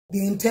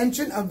The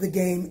intention of the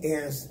game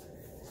is,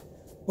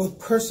 both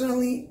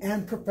personally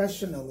and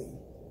professionally,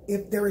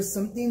 if there is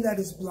something that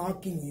is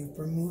blocking you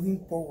from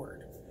moving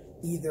forward,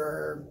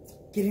 either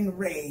getting a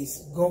raise,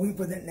 going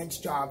for the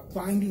next job,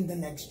 finding the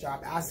next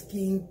job,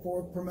 asking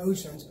for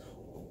promotions,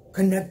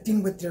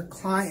 connecting with your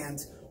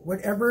clients,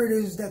 whatever it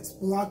is that's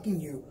blocking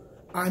you,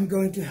 I'm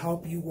going to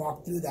help you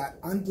walk through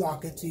that,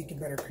 unblock it so you can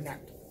better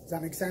connect. Does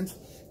that make sense?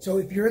 So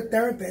if you're a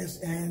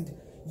therapist and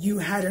you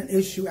had an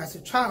issue as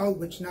a child,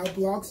 which now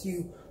blocks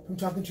you from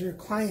talking to your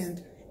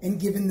client and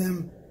giving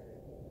them,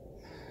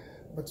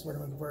 what's the word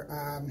I'm looking for?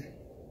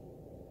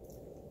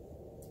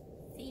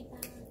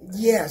 Feedback.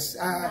 Yes,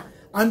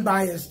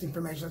 unbiased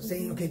information of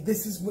saying, okay,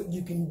 this is what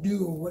you can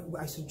do, or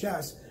what I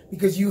suggest,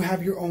 because you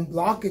have your own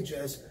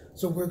blockages,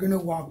 so we're going to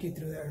walk you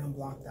through that and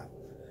unblock that.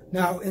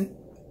 Now, in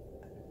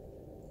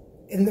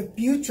the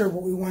future,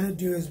 what we want to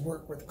do is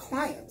work with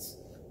clients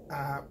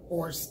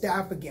or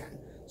staff again.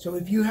 So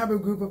if you have a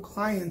group of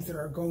clients that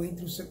are going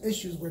through some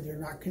issues where they're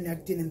not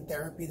connected in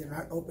therapy, they're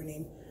not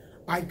opening,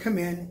 I come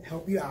in,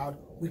 help you out,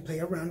 we play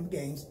a round of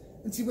games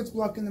and see what's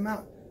blocking them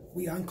out.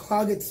 We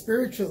unclog it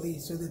spiritually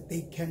so that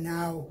they can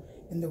now,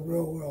 in the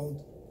real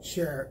world,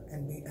 share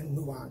and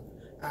move on.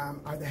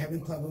 Are they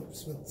having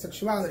problems with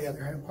sexuality? Are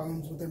they having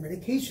problems with their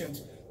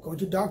medications? Going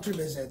to doctor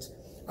visits?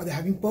 Are they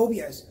having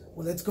phobias?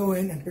 Well, let's go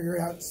in and figure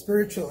it out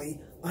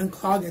spiritually,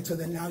 unclog it so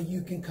that now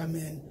you can come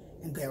in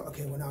and go,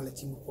 okay, well, now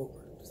let's move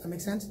forward. Does that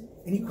make sense?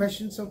 Any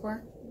questions so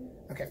far?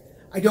 Okay.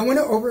 I don't want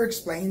to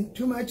over-explain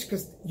too much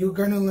because you're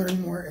going to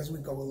learn more as we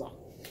go along.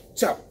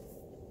 So,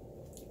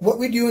 what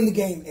we do in the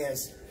game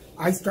is,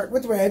 I start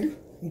with red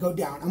and go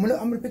down. I'm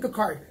gonna pick a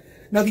card.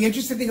 Now, the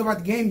interesting thing about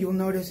the game, you'll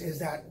notice, is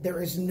that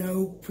there is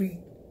no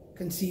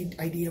preconceived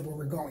idea of where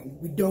we're going.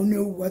 We don't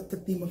know what the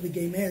theme of the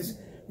game is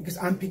because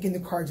I'm picking the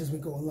cards as we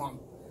go along.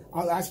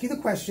 I'll ask you the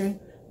question.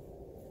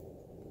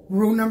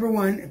 Rule number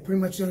one, and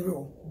pretty much the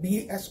rule,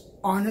 be as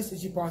honest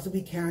as you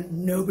possibly can.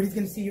 Nobody's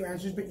going to see your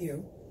answers but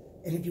you.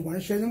 And if you want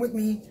to share them with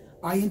me,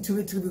 I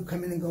intuitively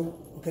come in and go,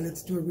 okay,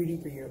 let's do a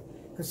reading for you.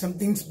 Because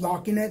something's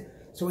blocking it,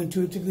 so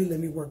intuitively let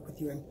me work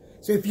with you. And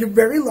so if you're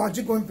very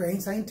logical and very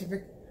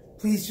scientific,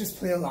 please just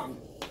play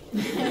along.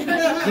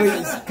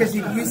 Please. Because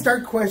if you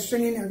start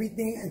questioning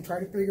everything and try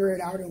to figure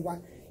it out and what,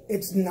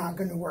 it's not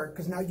going to work.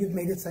 Because now you've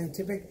made it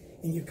scientific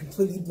and you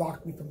completely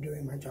blocked me from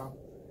doing my job.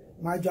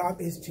 My job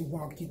is to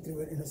walk you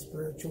through it in a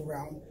spiritual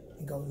realm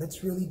and go,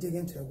 let's really dig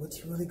into it.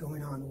 What's really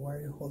going on? Why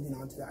are you holding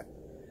on to that?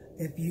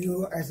 If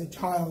you, as a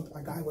child,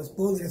 like I was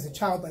bullied as a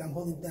child, but I'm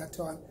holding that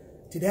to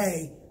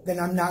today, then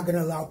I'm not going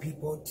to allow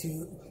people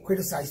to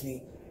criticize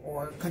me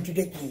or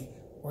contradict me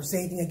or say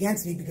anything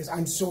against me because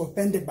I'm so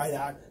offended by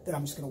that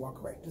I'm just going to walk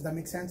away. Does that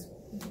make sense?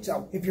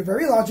 So if you're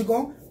very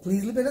logical,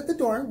 please leave it at the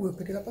door. We'll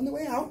pick it up on the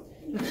way out.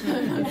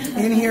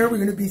 In here, we're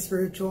going to be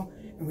spiritual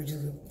and we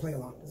just play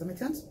along. Does that make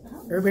sense?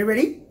 Everybody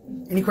ready?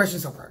 Any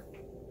questions so far?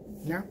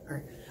 No? All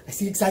right. I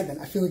see excitement.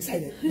 I feel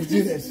excited. Let's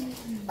do this.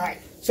 All right.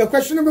 So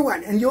question number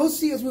one, and you'll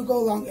see as we go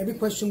along, every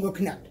question will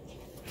connect.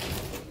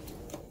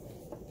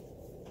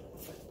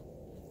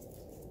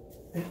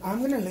 And I'm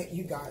going to let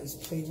you guys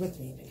play with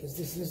me because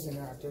this is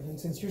interactive. And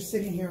since you're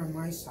sitting here on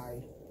my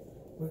side,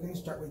 we're going to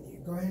start with you.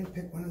 Go ahead and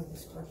pick one of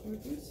these cards for me,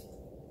 please.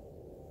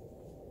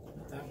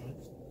 Not that one.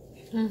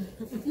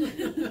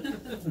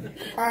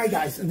 All right,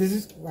 guys. And this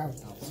is, wow,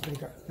 that's pretty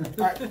good.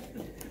 All right.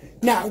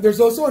 Now, there's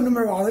also a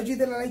numerology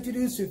that I like to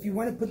do. So if you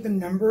want to put the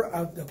number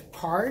of the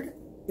card,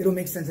 it'll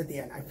make sense at the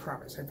end. I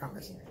promise. I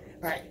promise.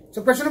 All right.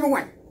 So question number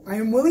one. I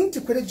am willing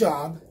to quit a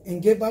job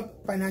and give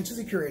up financial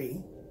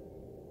security.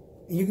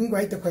 And you can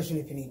write the question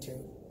if you need to,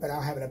 but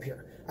I'll have it up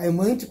here. I am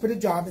willing to quit a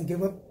job and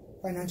give up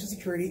financial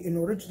security in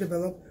order to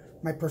develop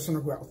my personal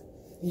growth.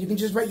 And you can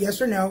just write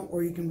yes or no,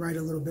 or you can write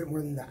a little bit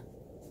more than that.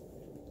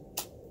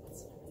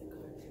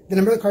 The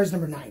number of the card is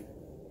number 9.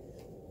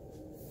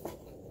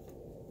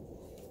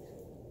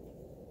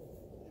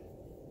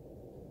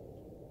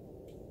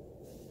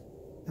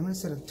 I'm going to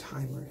set a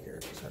timer here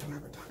because I don't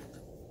have a timer.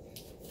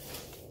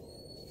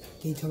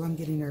 Can you tell I'm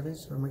getting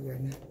nervous or am I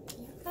good?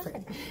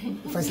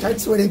 If I start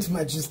sweating too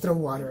much, just throw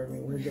water at me.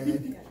 We're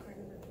good.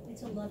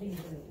 It's a loving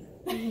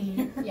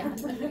group. Yeah.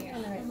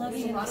 A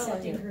loving and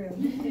accepting group.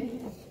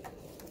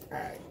 All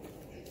right.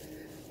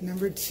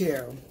 Number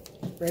 2.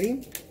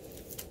 Ready?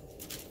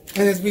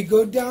 And as we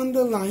go down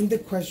the line, the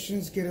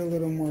questions get a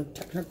little more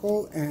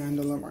technical and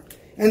a little more.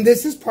 And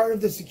this is part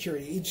of the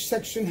security. Each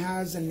section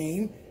has a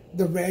name.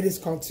 The red is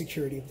called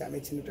security, if that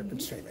makes any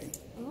difference to anybody.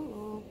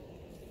 Oh.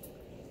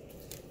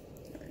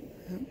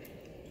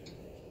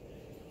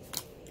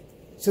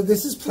 So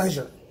this is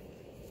pleasure.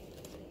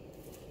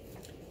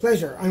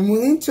 Pleasure. I'm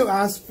willing to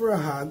ask for a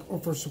hug or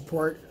for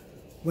support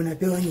when I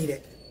feel I need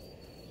it,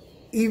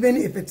 even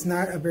if it's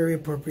not a very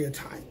appropriate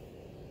time.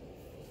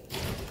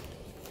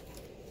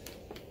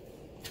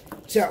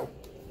 So,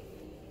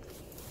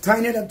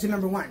 tying it up to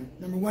number 1.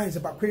 Number 1 is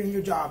about quitting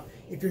your job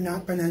if you're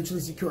not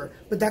financially secure.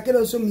 But that could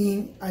also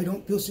mean I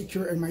don't feel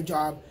secure in my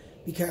job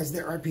because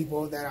there are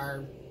people that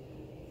are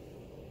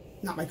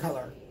not my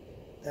color,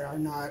 that are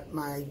not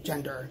my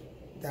gender,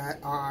 that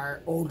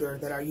are older,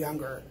 that are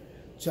younger.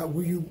 So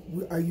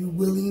are you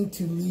willing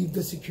to leave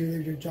the security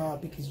of your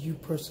job because you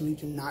personally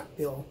do not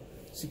feel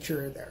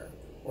secure there,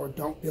 or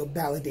don't feel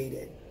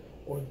validated,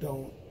 or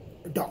don't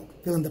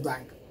fill in the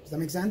blank? Does that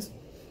make sense?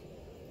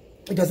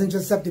 It doesn't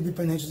just have to be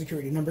financial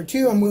security. Number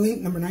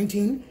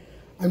 19,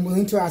 I'm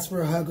willing to ask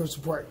for a hug or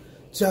support.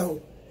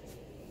 So,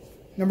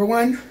 number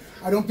 1,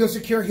 I don't feel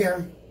secure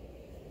here.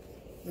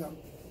 You know,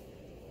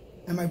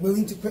 am I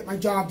willing to quit my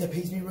job that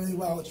pays me really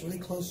well? It's really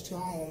close to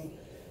home,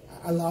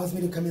 allows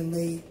me to come in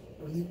late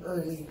or leave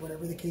early,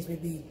 whatever the case may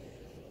be.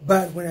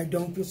 But when I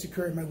don't feel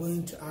secure, am I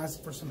willing to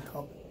ask for some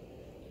help?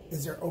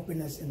 Is there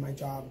openness in my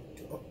job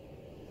to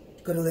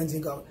go to Lindsay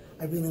and go,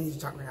 I really need to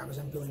talk right now because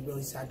I'm feeling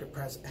really sad,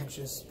 depressed,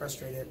 anxious,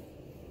 frustrated.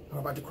 I'm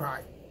about to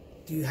cry.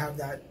 Do you have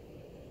that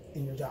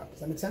in your job?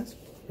 Does that make sense?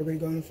 Everybody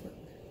going for it?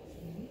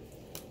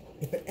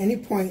 If at any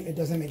point it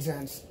doesn't make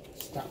sense,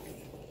 stop me.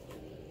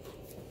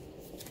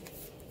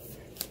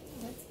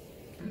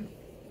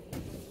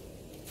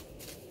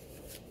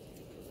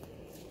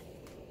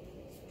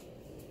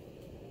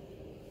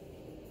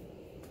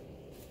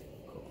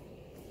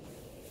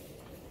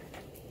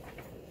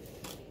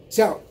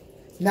 So,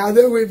 now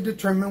that we've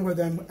determined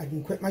whether I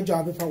can quit my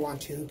job if I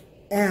want to,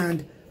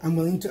 and I'm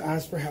willing to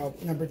ask for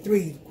help. Number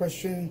 3,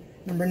 question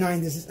number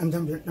 9,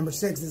 number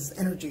 6, this is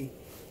energy.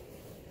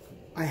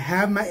 I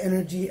have my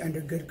energy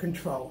under good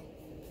control.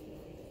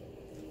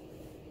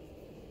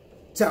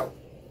 So,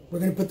 we're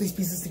going to put these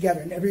pieces together,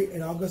 and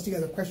it all goes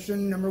together.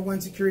 Question number 1,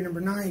 security.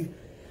 Number 9,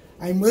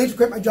 I'm willing to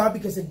quit my job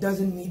because it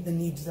doesn't meet the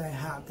needs that I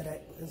have,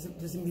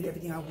 it doesn't meet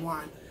everything I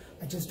want.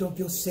 I just don't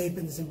feel safe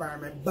in this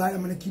environment, but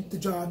I'm going to keep the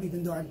job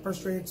even though I'm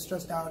frustrated,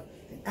 stressed out,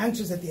 and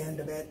anxious at the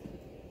end of it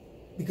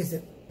because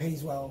it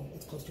pays well,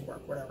 it's close to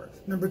work, whatever.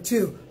 Number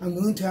 2, I'm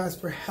willing to ask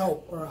for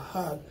help or a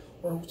hug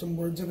or some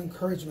words of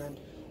encouragement,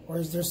 or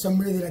is there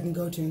somebody that I can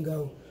go to and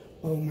go,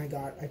 oh my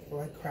God, I feel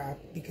like crap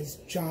because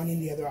Johnny in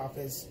the other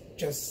office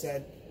just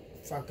said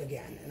fuck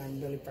again and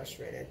I'm really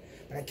frustrated,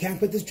 but I can't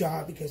quit this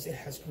job because it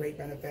has great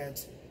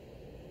benefits.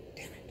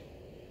 Damn it.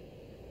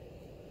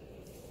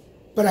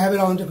 But I have it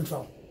all under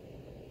control.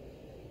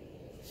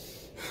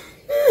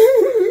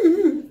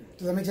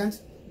 Does that make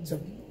sense? So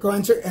go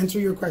answer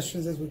your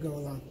questions as we go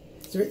along.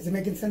 Is it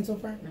making sense so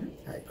far? Mm-hmm.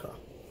 All right, cool.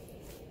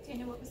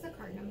 Daniel, what was the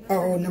card number?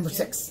 Oh, number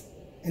 6.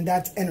 And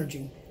that's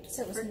energy.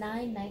 So it was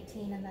 9,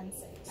 19, and then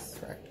 6.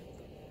 Correct.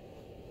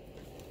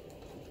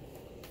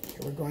 Okay,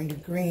 we're going to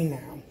green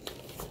now.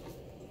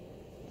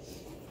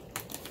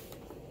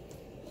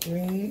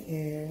 Green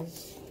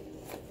is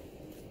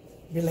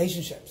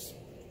relationships.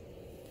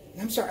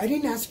 I'm sorry, I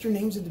didn't ask your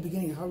names at the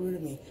beginning. How rude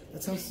of me.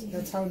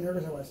 That's how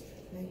nervous I was.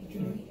 Can I get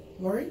your name?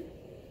 Lori?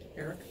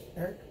 Eric.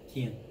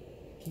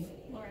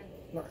 Lauren.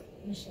 Lauren.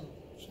 Michelle.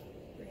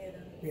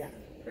 Brianna.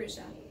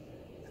 Parisha.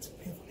 That's a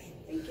beautiful name.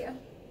 Thank you.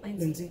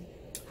 Lindsay.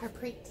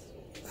 Harpreet.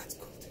 That's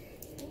cool too.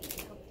 Thank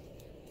you.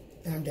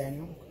 And I'm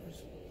Daniel, of course.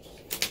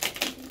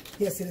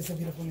 Yes, it is a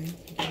beautiful name.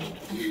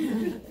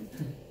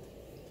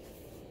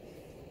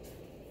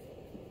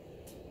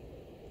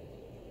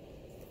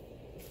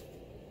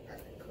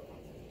 Alright, cool.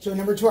 So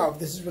number 12,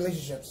 this is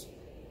relationships.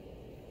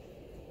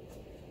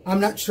 I'm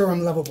not sure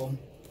I'm lovable.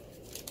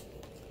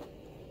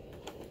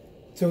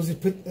 So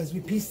as we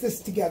piece this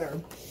together,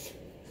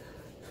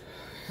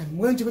 I'm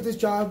willing to quit this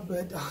job,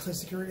 but the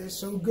security is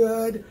so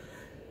good.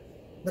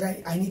 But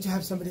I need to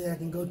have somebody that I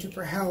can go to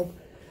for help.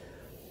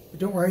 But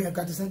don't worry, I've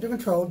got this under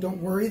control.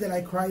 Don't worry that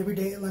I cry every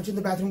day at lunch in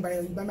the bathroom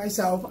by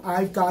myself.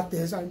 I've got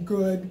this. I'm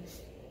good.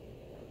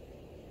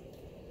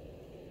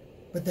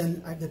 But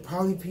then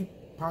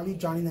probably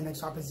Johnny in the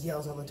next office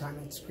yells all the time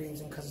and screams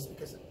and cusses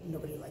because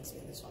nobody likes me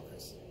in this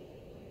office.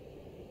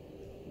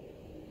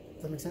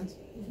 Does that make sense?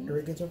 Mm-hmm. Are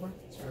we good so far?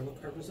 Sorry,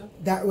 what card was that?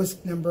 That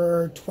was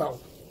number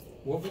 12.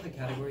 What were the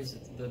categories?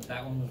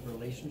 That one was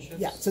relationships?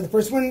 Yeah, so the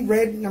first one,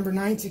 red, number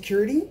 9,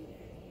 security.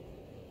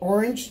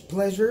 Orange,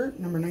 pleasure,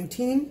 number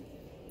 19.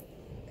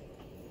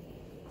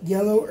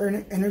 Yellow,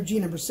 energy,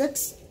 number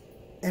 6.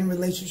 And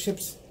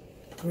relationships,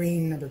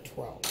 green, number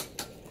 12.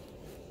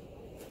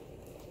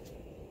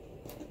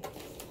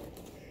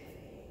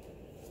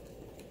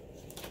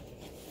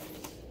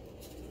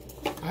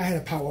 I had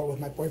a powwow with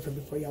my boyfriend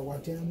before y'all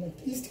walked in. I'm like,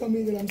 please tell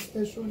me that I'm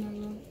special and I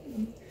love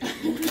him.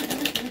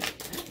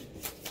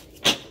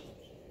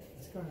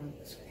 Let's go around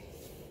this way.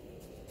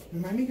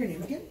 Remind me your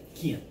name again?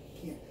 Kian.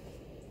 Kian.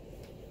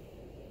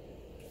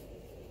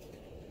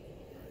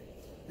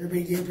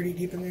 Everybody getting pretty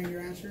deep in there in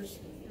your answers?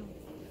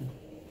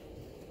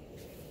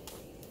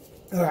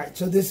 All right,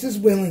 so this is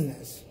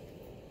willingness.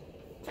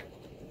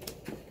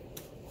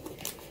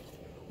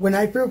 When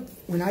I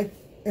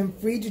am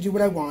free to do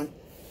what I want,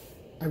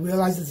 I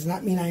realize it does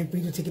not mean I am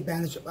free to take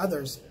advantage of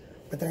others,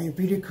 but that I am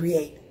free to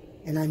create,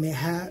 and I may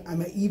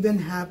even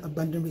have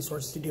abundant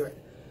resources to do it.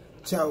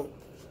 So,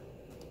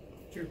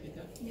 Could you repeat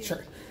that? Yeah.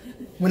 Sure.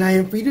 When I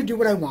am free to do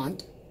what I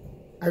want,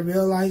 I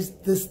realize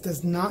this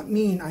does not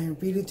mean I am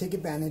free to take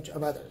advantage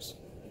of others,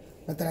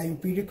 but that I am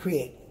free to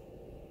create,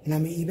 and I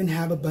may even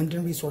have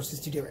abundant resources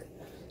to do it.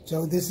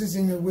 So this is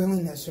in your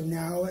willingness. So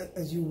now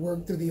as you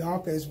work through the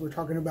office, we're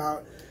talking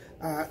about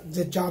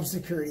the job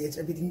security. It's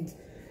everything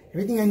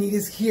I need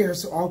is here,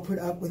 so I'll put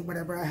up with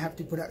whatever I have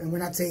to put up. And we're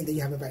not saying that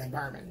you have a bad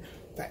environment,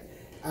 but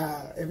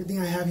everything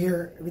I have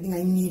here, everything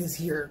I need is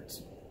here.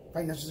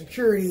 Financial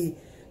security,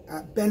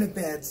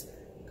 benefits,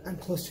 I'm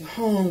close to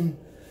home.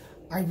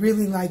 I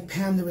really like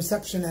Pam, the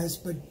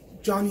receptionist, but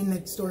Johnny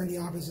next door in the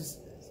office is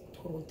a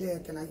total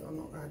dick, and I don't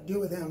know how to deal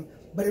with him.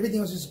 But everything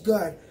else is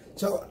good.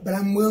 So, but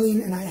I'm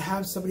willing, and I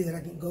have somebody that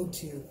I can go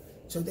to.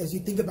 So as you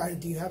think about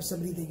it, do you have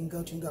somebody that you can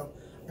go to and go,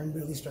 I'm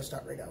really stressed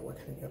out right now. What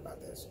can I do about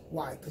this?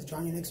 Why? Because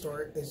Johnny next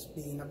door is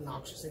being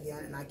obnoxious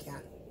again, and I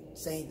can't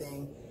say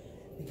anything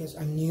because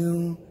I'm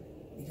new,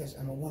 because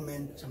I'm a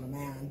woman, because I'm a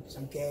man, because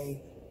I'm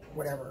gay,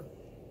 whatever.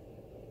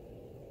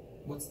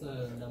 What's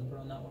the number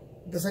on that one?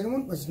 The second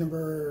one was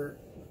the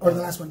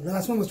last one. The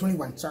last one was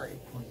 21, sorry.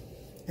 20.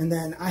 And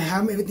then I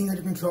have everything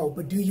under control,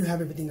 but do you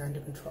have everything under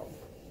control?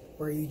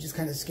 Or are you just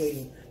kind of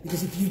skating?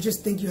 Because if you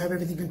just think you have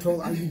everything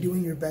controlled, are you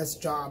doing your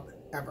best job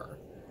ever?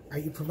 Are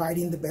you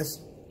providing the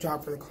best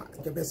job for the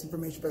client, the best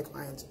information for the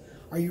clients?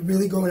 Are you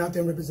really going out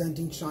there and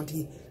representing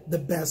Shanti the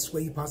best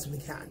way you possibly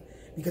can?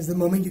 Because the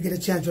moment you get a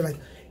chance, you're like,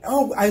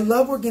 oh, I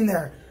love working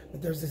there.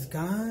 But there's this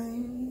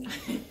guy.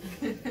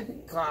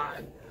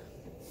 God.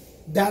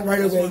 That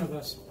right away. One of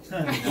us.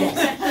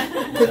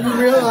 Because we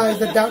realize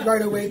that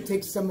right away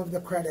takes some of the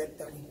credit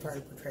that we try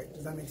to portray.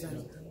 Does that make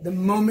sense? The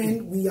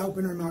moment we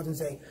open our mouths and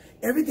say,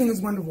 everything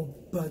is wonderful,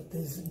 but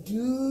this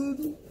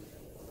dude,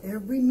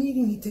 every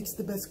meeting he takes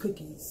the best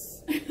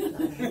cookies.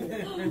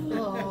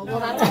 Oh, well,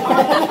 that's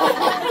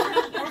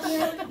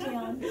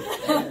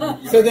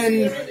So then,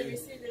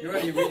 You're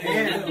already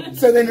reading.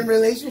 so then in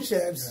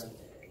relationships,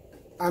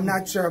 I'm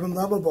not sure I'm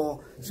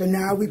lovable. So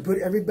now we put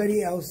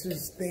everybody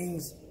else's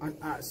things on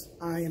us.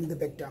 I am the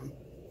victim.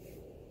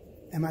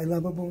 Am I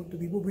lovable? Do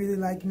people really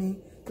like me?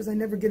 Because I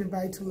never get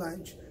invited to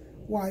lunch.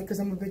 Why? Because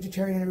I'm a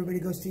vegetarian and everybody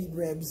goes to eat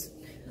ribs.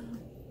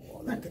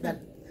 Well,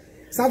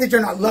 it's not that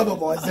you're not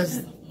lovable. It's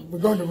just we're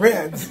going to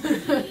ribs.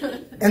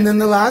 And then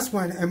the last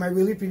one, am I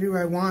really free to do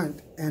what I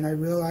want? And I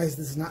realize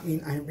this does not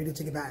mean I am free to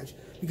take advantage.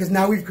 Because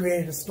now we've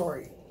created a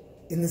story.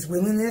 In this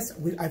willingness,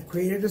 I've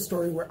created a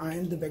story where I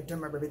am the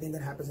victim of everything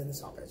that happens in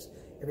this office.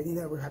 Everything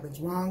that happens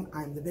wrong,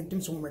 I'm the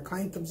victim. So when my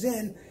client comes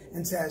in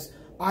and says,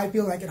 I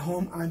feel like at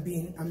home I'm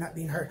not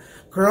being heard.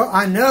 Girl,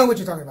 I know what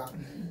you're talking about.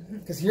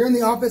 Because you're in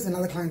the office and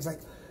another client's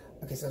like,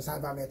 okay, so it's not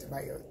about me, it's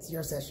about you. It's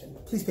your session.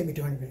 Please pay me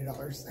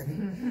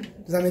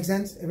 $250. Does that make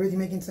sense? Everything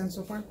making sense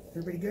so far?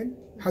 Everybody good?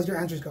 How's your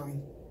answers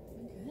going?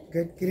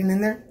 Good. Getting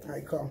in there? All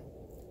right, cool.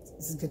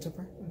 This is good so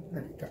far? All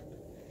right, good.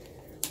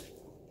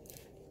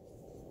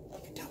 You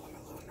can tell I'm a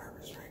little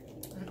nervous, right?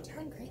 You're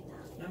doing great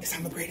now. Because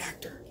I'm a great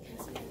actor.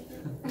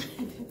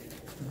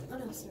 Oh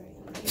no, sorry.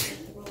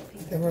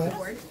 They were like,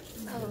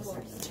 Oh,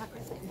 sorry.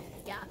 Chocolate thing.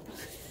 Yeah.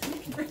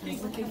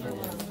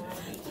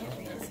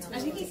 I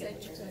think he said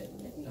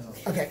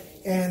okay,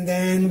 and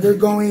then we're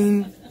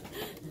going,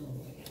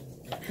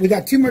 we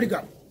got 2 more to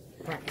go.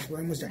 Promise, we're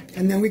almost done.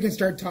 And then we can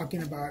start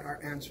talking about our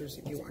answers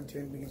if you want to,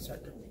 and we can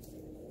start to,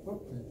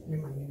 oh,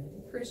 remind me.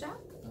 Prusha? How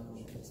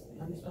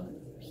do you spell it?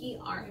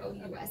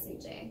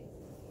 Prousa.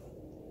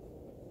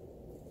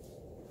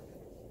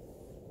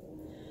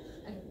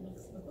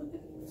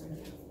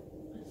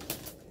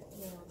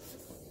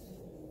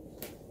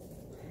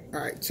 All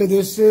right, so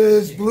this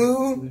is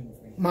Blue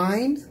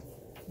Mind.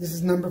 This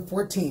is number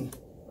 14.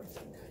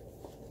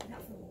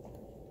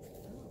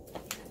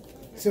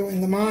 So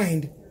in the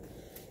mind,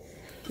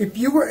 if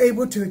you were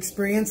able to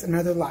experience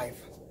another life,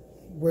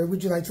 where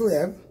would you like to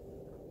live?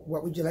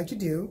 What would you like to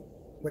do?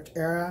 What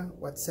era?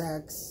 What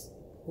sex?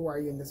 Who are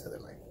you in this other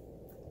life?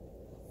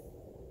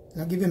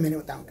 And I'll give you a minute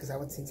with that one because that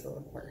one seems a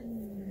little more.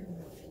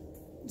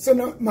 So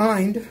no,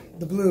 mind,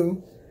 the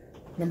blue,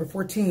 number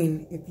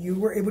 14, if you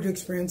were able to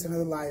experience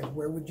another life,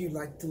 where would you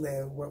like to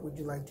live? What would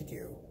you like to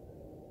do?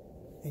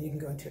 And you can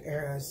go into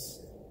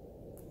eras,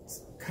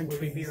 countries.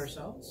 Would we be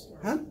ourselves?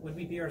 Huh? Would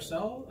we be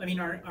ourselves? I mean,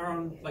 our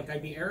own, like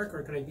I'd be Eric,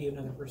 or could I be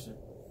another person?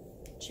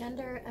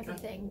 Gender,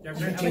 everything. You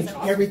can change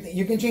everything.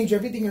 You can change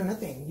everything or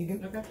nothing. You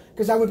can, Okay.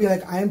 because I would be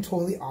like, I am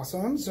totally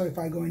awesome. So if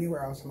I go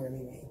anywhere else, I'm going to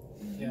be me.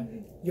 Yeah.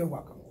 You're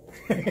welcome.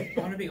 I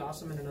want to be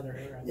awesome in another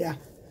era. Yeah.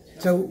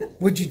 So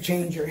would you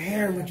change your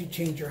hair? Would you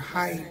change your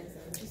height?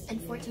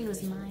 And 14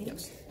 was mine.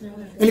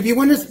 And if you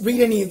want to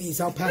read any of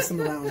these, I'll pass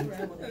them around.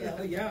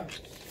 Yeah.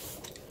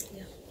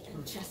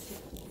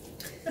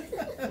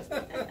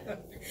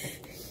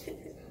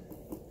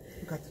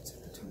 Got the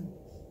time.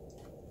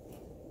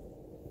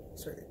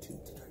 Sorry, the two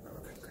to talk about.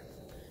 Okay, okay.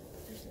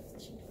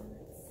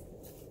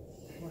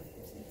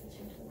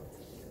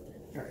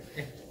 All right.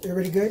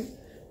 Everybody good?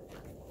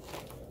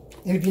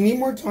 And if you need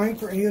more time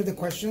for any of the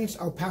questions,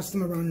 I'll pass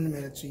them around in a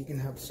minute so you can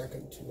have a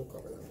second to look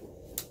over them.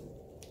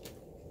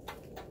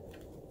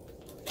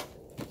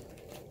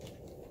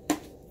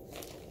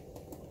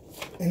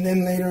 And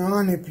then later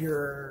on, if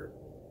you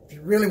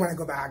really want to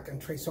go back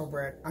and trace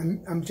over it,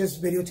 I'm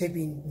just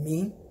videotaping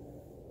me,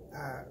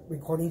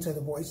 recording to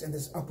the voice, and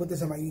I'll put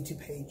this on my YouTube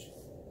page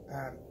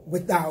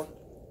without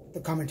the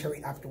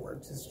commentary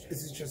afterwards.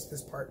 This is just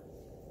this part,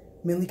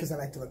 mainly because I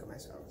like to look at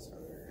myself. So.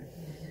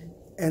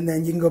 And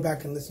then you can go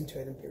back and listen to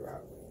it and figure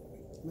out.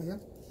 What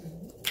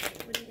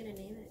are you gonna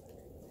name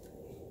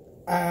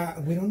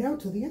it? We don't know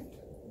till the end.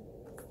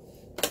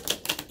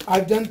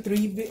 I've done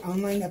 3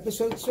 online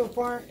episodes so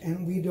far,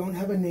 and we don't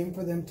have a name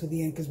for them till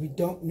the end because we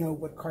don't know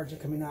what cards are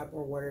coming up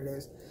or what it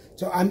is.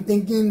 So I'm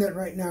thinking that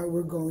right now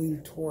we're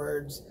going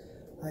towards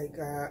like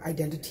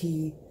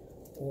identity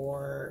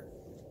or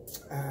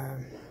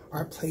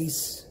our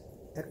place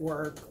at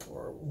work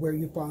or where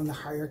you fall in the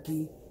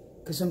hierarchy.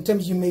 Because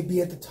sometimes you may be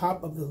at the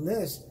top of the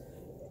list,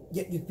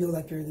 yet you feel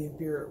like you're the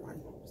inferior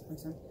one. Does that make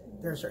sense?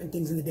 There are certain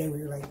things in the day where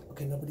you're like,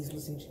 okay, nobody's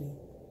listening to me.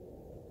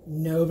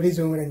 Nobody's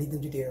doing what I need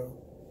them to do.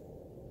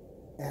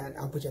 And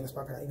I'll put you on the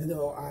spot for that. Even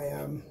though I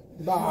am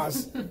the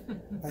boss,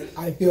 like,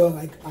 I feel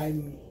like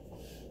I'm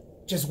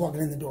just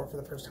walking in the door for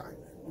the first time.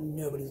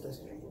 Nobody's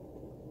listening.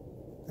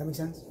 Does that make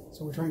sense?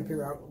 So we're trying to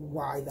figure out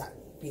why that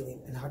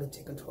feeling and how to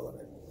take control of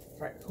it.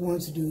 All right, who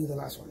wants to do the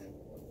last one?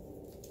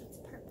 It's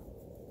purple.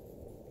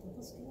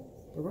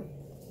 Purple?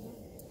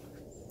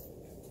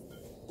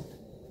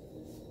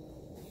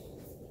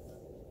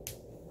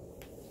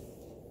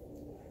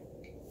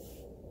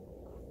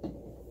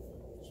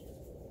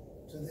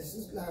 So this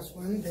is the last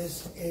one.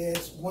 This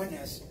is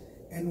Oneness.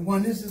 And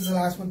Oneness is the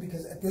last one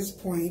because at this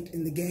point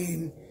in the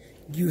game,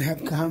 you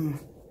have come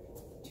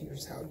to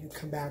yourself. You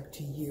come back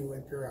to you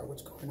and figure out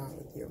what's going on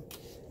with you.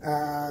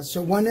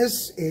 So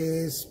Oneness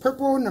is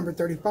purple, number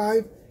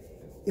 35.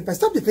 If I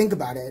stop to think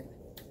about it,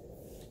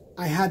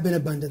 I have been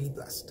abundantly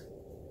blessed.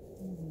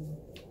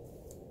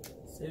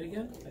 Say it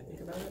again. I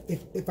think about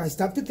it. If I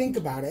stop to think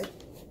about it,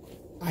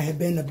 I have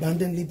been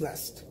abundantly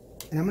blessed.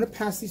 And I'm going to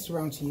pass these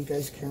around so you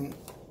guys can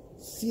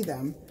see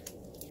them.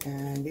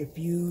 And if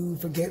you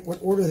forget what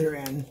order they're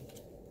in,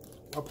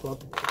 I'll pull out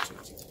the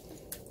pictures.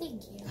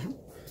 Thank you.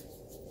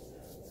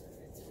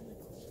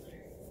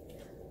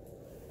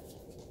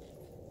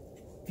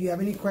 If you have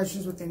any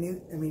questions with any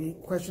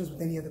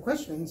other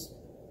questions,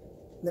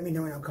 let me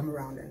know and I'll come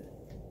around in.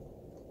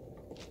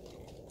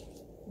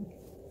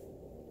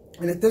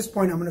 And at this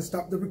point, I'm going to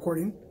stop the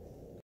recording.